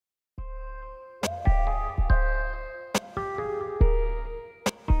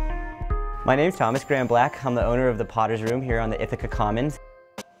My name's Tomas Black. I'm the owner of the Potter's Room here on the Ithaca Commons.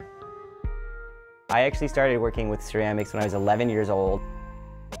 I actually started working with ceramics when I was 11 years old.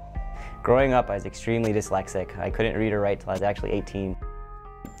 Growing up, I was extremely dyslexic. I couldn't read or write till I was actually 18.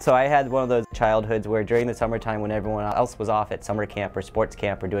 So I had one of those childhoods where during the summertime when everyone else was off at summer camp or sports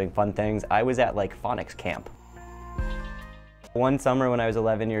camp or doing fun things, I was at like phonics camp. One summer when I was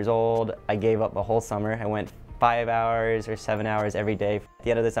 11 years old, I gave up the whole summer. I went 5 hours or 7 hours every day. At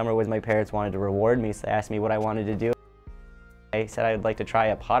the end of the summer was my parents wanted to reward me, so they asked me what I wanted to do. I said I'd like to try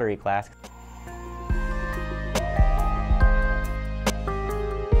a pottery class.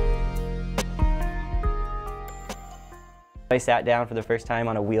 I sat down for the first time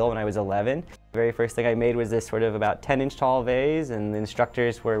on a wheel when I was 11. The very first thing I made was this sort of about 10-inch tall vase, and the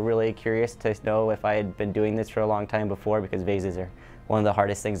instructors were really curious to know if I had been doing this for a long time before, because vases are one of the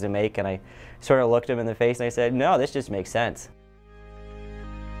hardest things to make, and I sort of looked them in the face and I said, no, this just makes sense.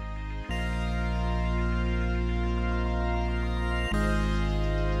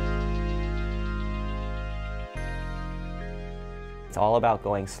 It's all about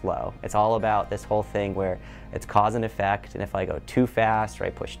going slow. It's all about this whole thing where it's cause and effect, and if I go too fast or I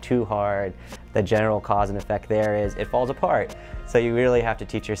push too hard, the general cause and effect there is it falls apart. So you really have to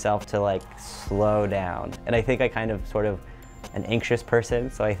teach yourself to like slow down. And I think I kind of sort of an anxious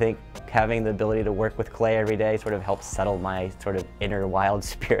person, so I think having the ability to work with clay every day sort of helps settle my sort of inner wild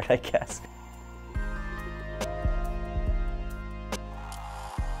spirit, I guess.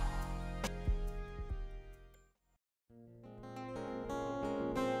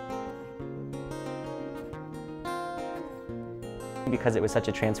 Because it was such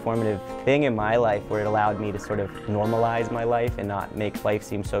a transformative thing in my life where it allowed me to sort of normalize my life and not make life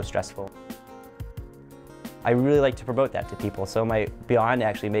seem so stressful. I really like to promote that to people, so beyond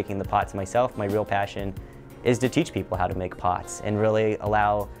actually making the pots myself, my real passion is to teach people how to make pots and really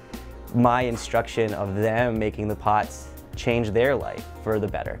allow my instruction of them making the pots change their life for the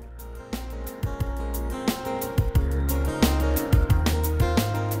better.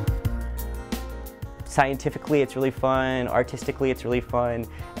 Scientifically, it's really fun. Artistically, it's really fun.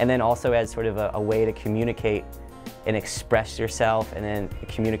 And then also as sort of a way to communicate and express yourself and then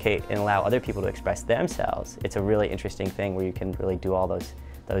communicate and allow other people to express themselves. It's a really interesting thing where you can really do all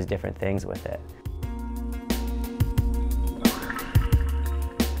those different things with it.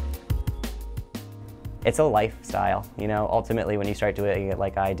 It's a lifestyle, you know. Ultimately, when you start doing it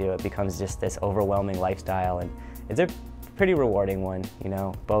like I do, it becomes just this overwhelming lifestyle, and it's a pretty rewarding one, you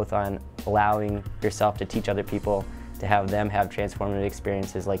know, both on allowing yourself to teach other people, to have them have transformative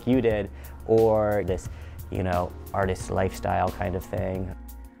experiences like you did, or this, you know, artist lifestyle kind of thing.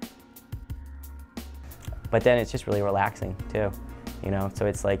 But then it's just really relaxing too, you know, so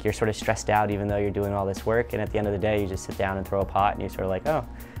it's like you're sort of stressed out even though you're doing all this work, and at the end of the day you just sit down and throw a pot and you're sort of like, oh,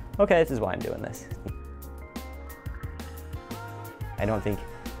 okay, this is why I'm doing this. I don't think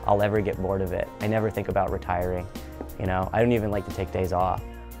I'll ever get bored of it. I never think about retiring. You know, I don't even like to take days off.